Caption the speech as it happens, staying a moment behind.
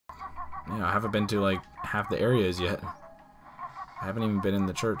Yeah, I haven't been to like half the areas yet. I haven't even been in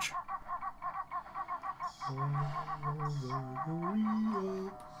the church.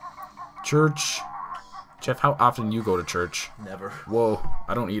 Church. Jeff, how often you go to church? Never. Whoa,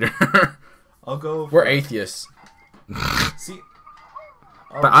 I don't either. I'll go. We're atheists. See.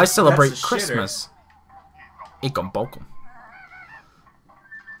 But I celebrate Christmas. Ikum bokum.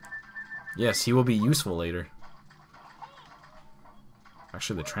 Yes, he will be useful later.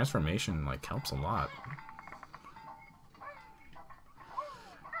 Actually, the transformation like helps a lot.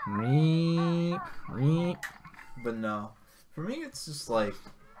 But no, for me it's just like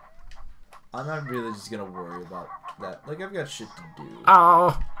I'm not really just gonna worry about that. Like I've got shit to do.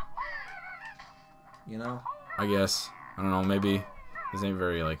 Oh. You know. I guess I don't know. Maybe this ain't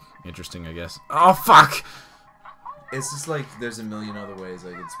very like interesting. I guess. Oh fuck. It's just like there's a million other ways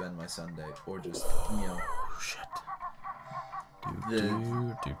I could spend my Sunday, or just Oh shit.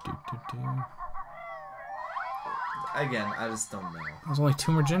 Again, I just don't know. There's only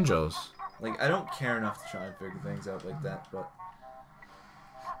 2 more Jinjos. Like I don't care enough to try and figure things out like that, but.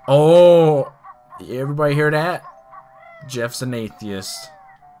 Oh, everybody hear that? Jeff's an atheist.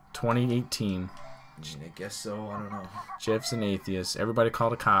 2018. I guess so. I don't know. Jeff's an atheist. Everybody call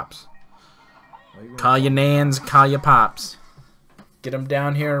the cops. Call your nans, call your pops. Get him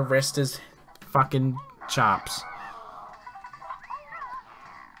down here and arrest his fucking chops.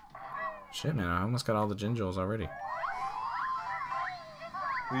 Shit, man, I almost got all the Jinjos already.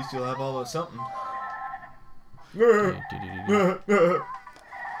 At least you'll have all of something.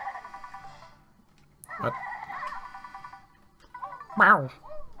 What? Wow.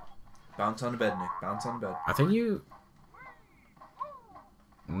 Bounce on the bed, Nick. Bounce on the bed. I think you...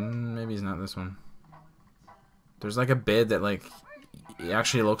 maybe it's not this one. There's like a bed that like... It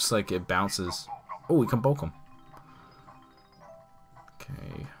actually looks like it bounces. Oh, we can poke him.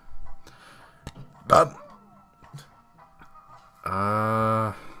 Okay.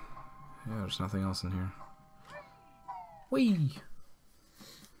 Yeah, there's nothing else in here. Whee!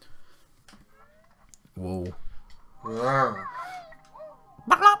 Whoa.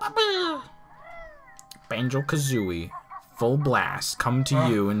 Banjo-Kazooie. Full blast. Come to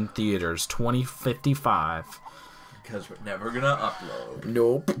you in theaters 2055. Because we're never gonna upload.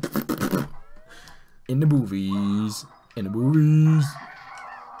 Nope. In the movies. In the movies.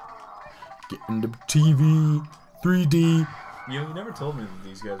 Get in the TV. 3D. You never told me that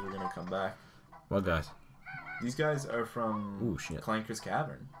these guys were gonna come back. What guys? These guys are from Clanker's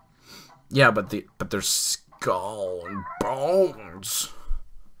Cavern. Yeah, but their skull and bones.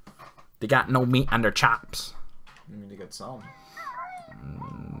 They got no meat on their chops. I mean, they got some.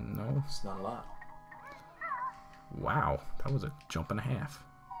 No. It's not a lot. Wow, that was a jump and a half,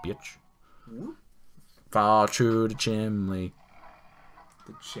 bitch. Whoop. Fall through the chimney.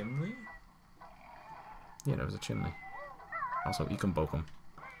 The chimney? Yeah, that was a chimney. Also, you can boke them.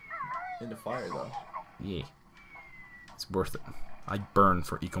 In the fire, though. Yeah. It's worth it. I burn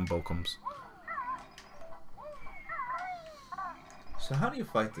for Ecom Bokums. So how do you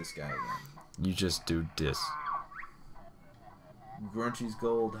fight this guy again? You just do this. Grunchy's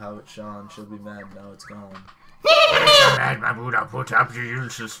gold, how it shone. She'll be mad, now it's gone. My Buddha put up the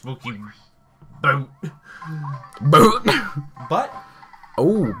useless spooky boot. Boot! Butt?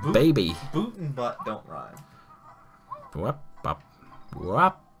 Oh, Boot, baby. Boot and butt don't rhyme. Whoop, bop.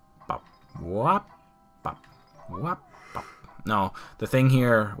 Whoop, bop. Whoop, bop. Whoop, bop. No, the thing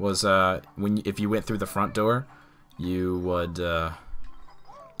here was if you went through the front door, you would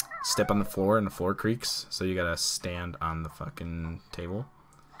step on the floor and the floor creaks, so you gotta stand on the fucking table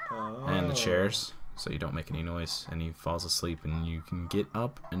and the chairs so you don't make any noise, and he falls asleep and you can get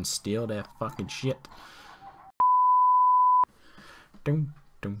up and steal that fucking shit. Doom,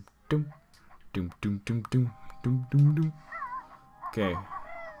 doom, doom, doom, doom, doom, doom, doom, doom, doom. Okay.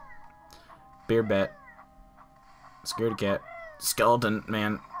 Bear bat. Scaredy cat. Skeleton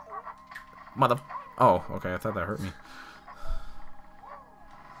man. Mother. Oh, okay. I thought that hurt me.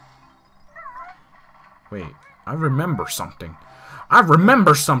 Wait. I remember something. I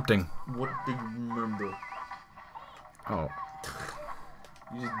remember something. What do you remember? Oh.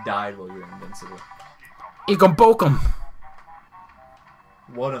 You just died while you were invincible. Ecom Bokum.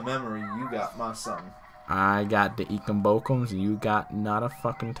 What a memory you got, my son. I got the Ecom Bokums and you got not a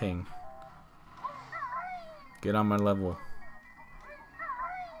fucking thing. Get on my level.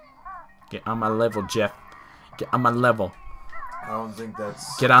 Get on my level, Jeff. Get on my level. I don't think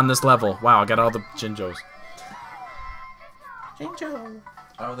that's... Get on this level. Wow, I got all the Jinjos. Jinjo.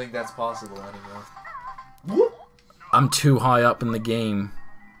 I don't think that's possible anymore. Whoop. I'm too high up in the game.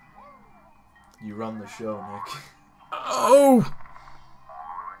 You run the show, Nick. Oh!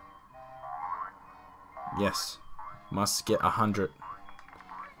 Yes. Must get 100.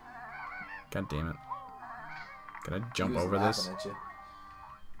 God damn it. Can I jump over this? At you.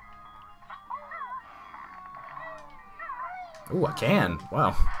 Ooh, I can.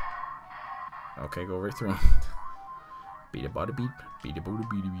 Wow. Okay, go right through. Beat a body beat. Beat a booty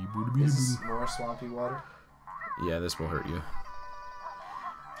beat beat. Is this more swampy water? Yeah, this will hurt you.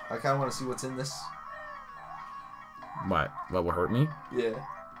 I kind of want to see what's in this. What? What will hurt me? Yeah.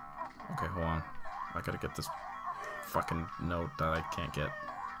 Okay, hold on. I gotta get this fucking note that I can't get.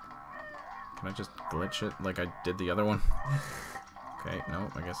 Can I just glitch it like I did the other one? Okay, no,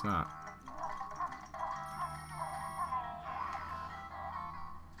 I guess not.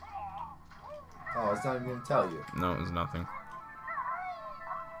 Oh, it's not even gonna tell you. No, it's nothing.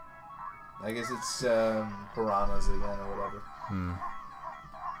 I guess it's piranhas again or whatever. Hmm.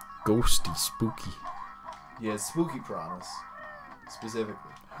 Ghosty, spooky. Yeah, it's spooky piranhas.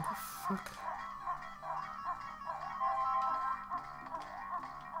 Specifically. How the fuck?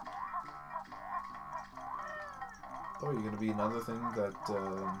 Oh, you're gonna be another thing that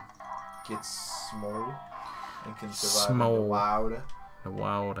gets small and can survive in the Small. wild. The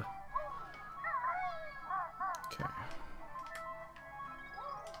wild. Okay.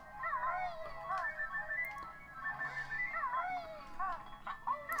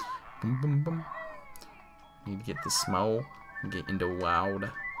 Boom, boom, boom. Need to get the small and get into wild.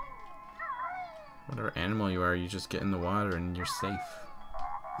 Whatever animal you are, you just get in the water and you're safe.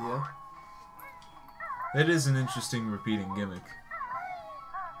 Yeah. It is an interesting repeating gimmick.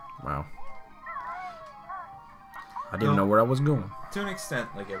 Wow. I didn't know where I was going. To an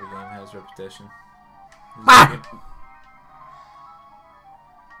extent, like every game has repetition. Ah!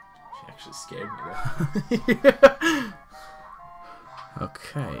 She actually scared me there.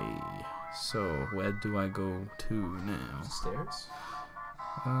 Okay. So, where do I go to now? Stairs?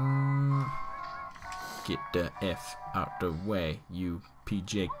 Get the F out the way, you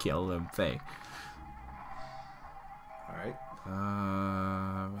PJ Killer thing. Alright.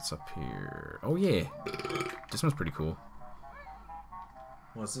 What's up here? Oh yeah, this one's pretty cool.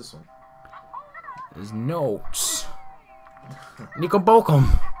 What's this one? There's notes. Nico Bokum.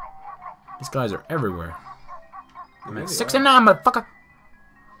 These guys are everywhere. I'm at 69, motherfucker.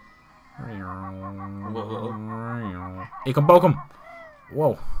 Nico Bokum.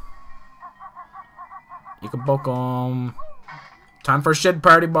 Whoa. Nico Bokum. Time for a shit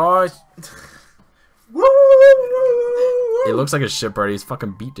party, boys. It looks like a shit party. He's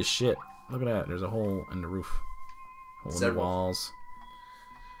fucking beat to shit. Look at that. There's a hole in the roof. Hole in the walls.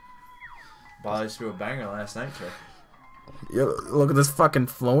 Bothers threw a banger last night, Trey. Yeah, look at this fucking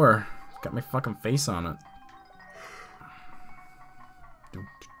floor. It's got my fucking face on it.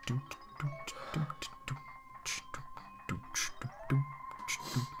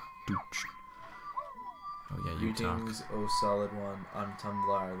 Oh yeah, you talk. Greetings, oh solid one. I'm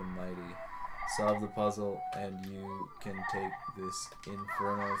Tumblr the Mighty. Solve the puzzle, and you can take this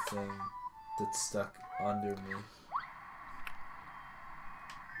infernal thing that's stuck under me.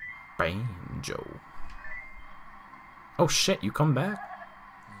 Banjo. Oh shit, you come back?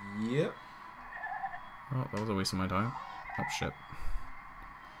 Yep. Oh, that was a waste of my time. Oh shit.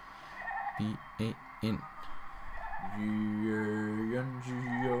 B-A-N.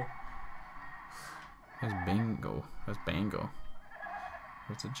 That's Bango. That's Bango.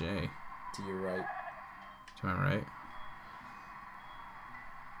 What's a J? To your right. To my right?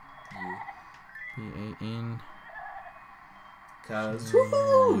 Yeah. B-A-N.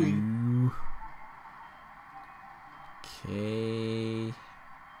 Kazooie. Okay.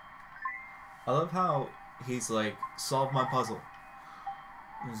 I love how he's like, solve my puzzle.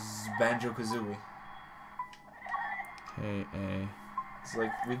 Banjo-Kazooie. K-A. It's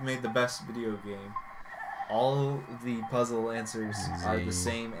like, we've made the best video game. All the puzzle answers are the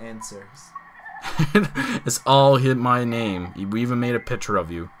same answers. It's all hit my name. We even made a picture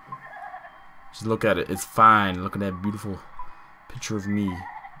of you. Just look at it. It's fine. Look at that beautiful picture of me.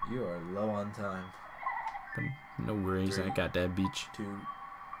 You are low on time. But no worries. 3, I got that beach. 2,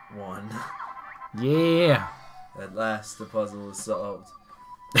 1. Yeah. At last, the puzzle is solved.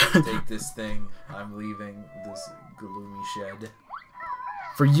 Take this thing. I'm leaving this gloomy shed.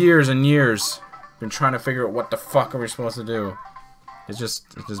 For years and years, been trying to figure out what the fuck are we supposed to do. It's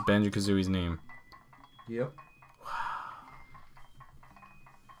just Banjo-Kazooie's name. Yep.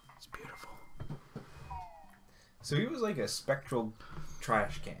 It's beautiful. So he was like a spectral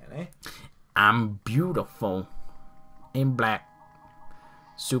trash can, eh? I'm beautiful. In black.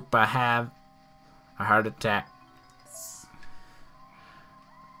 Super have a heart attack.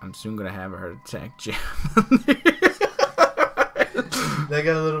 I'm soon gonna have a heart attack, Jim. That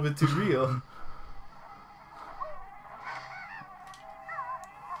got a little bit too real.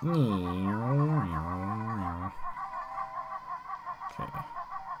 Okay.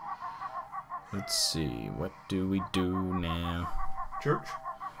 Let's see. What do we do now? Church.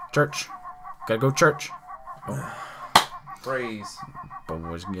 Church. Gotta go church. Oh. Praise.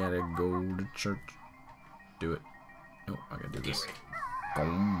 Boys gotta go to church. Do it. Oh, I gotta do this.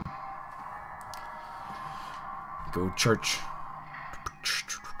 Boom. Go church.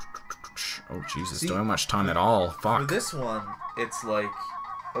 Oh Jesus! See, don't have much time at all. Fuck. For this one, it's like,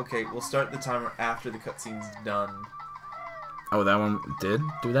 okay, we'll start the timer after the cutscene's done. Oh, that one did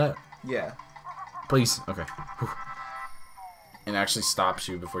do that? Yeah. Please. Okay. Whew. It actually stops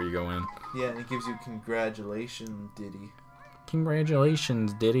you before you go in. Yeah, and it gives you congratulations, Diddy.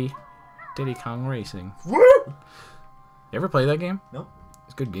 Congratulations, Diddy. Diddy Kong Racing. Woo! You ever play that game? Nope.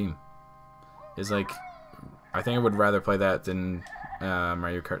 It's a good game. It's like, I think I would rather play that than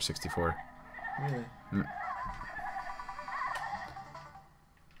Mario Kart 64. Really?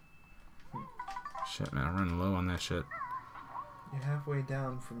 Shit, man, I'm running low on that shit. You're halfway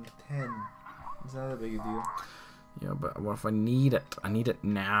down from 10. It's not that big a deal. Yeah, but what if I need it? I need it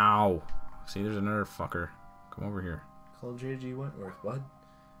now. See, there's another fucker. Come over here. Call JG Wentworth, bud.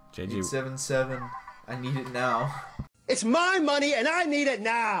 JG. 877. I need it now. It's my money and I need it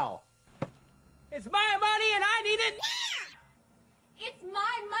now. It's my money and I need it now. It's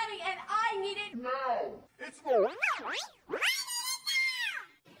my money and I need it now. It's my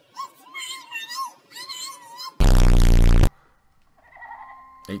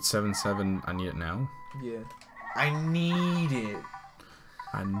 877. I need it now. Yeah. I need it.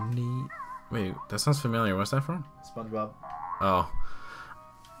 I need. Wait, that sounds familiar. What's that from? SpongeBob. Oh.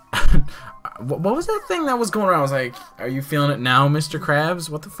 What was that thing that was going around? I was like, "Are you feeling it now, Mr. Krabs?"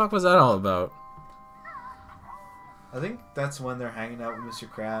 What the fuck was that all about? I think that's when they're hanging out with Mr.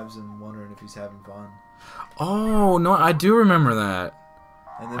 Krabs and wondering if he's having fun. Oh no, I do remember that.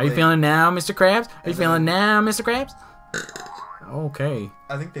 And then Are you feeling it now, Mr. Krabs? Are you then feeling it now, Mr. Krabs? Okay.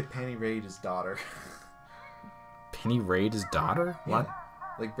 I think they penny raid his daughter. Penny raid his daughter? What? Yeah.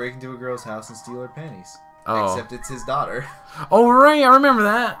 Like break into a girl's house and steal her panties. Oh. Except it's his daughter. Oh right, I remember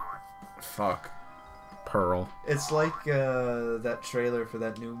that. Fuck. Pearl. It's like that trailer for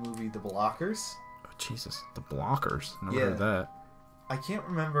that new movie, The Blockers. Oh, Jesus, the Blockers. Never Yeah. heard that. I can't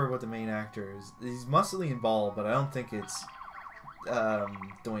remember what the main actor is. He's muscly and bald, but I don't think it's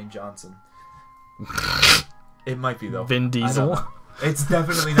Dwayne Johnson. It might be though. Vin Diesel. It's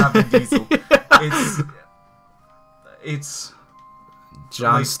definitely not Vin Diesel. It's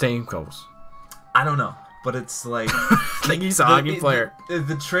John like- Stamos. I don't know, but it's like I think he's a hockey player.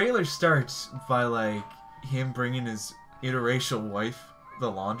 The trailer starts by like him bringing his interracial wife the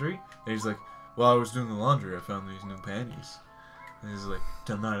laundry, and he's like, "While I was doing the laundry, I found these new panties." And he's like,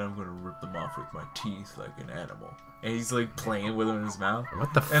 "Tonight I'm gonna rip them off with my teeth like an animal." And he's like playing with them in his mouth.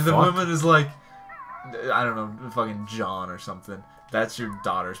 What the And fuck? the woman is like, I don't know, fucking John or something. That's your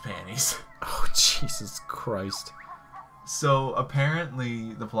daughter's panties. Oh, Jesus Christ. So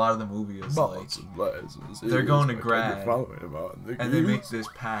apparently the plot of the movie is like they're going to grad and they make this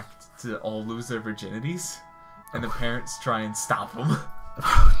pact to all lose their virginities, and the parents try and stop them.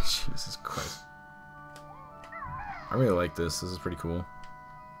 Oh, Jesus Christ. I really like this. This is pretty cool.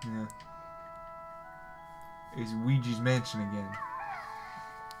 Yeah. It's Ouija's Mansion again.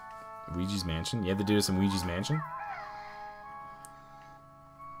 Ouija's Mansion? You had to do this in Ouija's Mansion?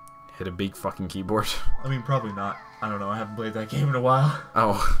 Hit a big fucking keyboard. I mean, probably not. I don't know. I haven't played that game in a while.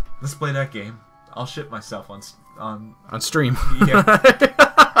 Oh. Let's play that game. I'll shit myself on. On stream. Yeah.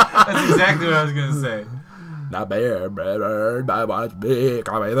 That's exactly what I was gonna say. Not bad, brother. I was big.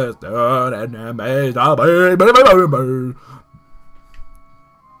 I made this done and I made the baby.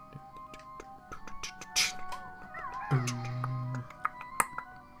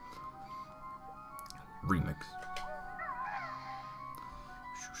 Remix.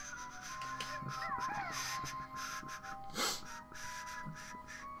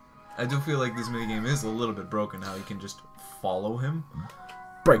 I do feel like this minigame is a little bit broken. How you can just follow him,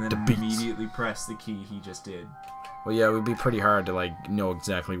 Break and the then beats. immediately press the key he just did. Well, yeah, it would be pretty hard to like know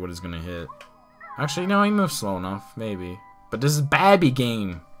exactly what he's gonna hit. Actually, no, he moves slow enough, maybe. But this is Babby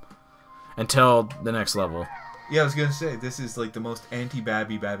game until the next level. Yeah, I was gonna say this is like the most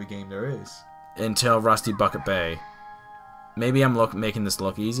anti-Babby game there is. Until Rusty Bucket Bay. Maybe I'm making this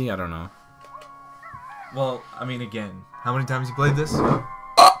look easy. I don't know. Well, I mean, again, how many times you played this?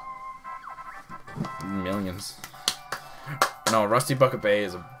 Millions. No, Rusty Bucket Bay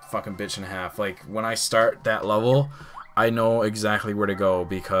is a fucking bitch and a half. Like, when I start that level, I know exactly where to go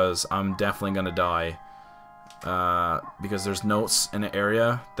because I'm definitely gonna die. Because there's notes in an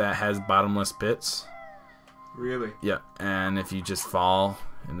area that has bottomless pits. Really? Yeah, and if you just fall,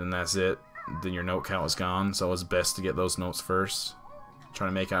 and then that's it, then your note count is gone. So it's best to get those notes first. Trying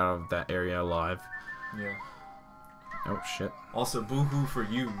to make out of that area alive. Yeah. Oh shit! Also, boo-hoo for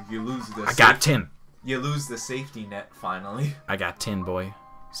you. You lose the. I got 10. You lose the safety net finally I got 10, boy.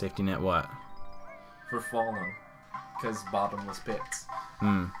 Safety net what? for falling, because bottomless pits.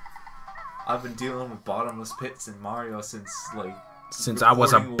 Hmm. I've been dealing with bottomless pits in Mario since like. Since I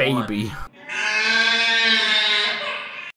was a recording one. baby.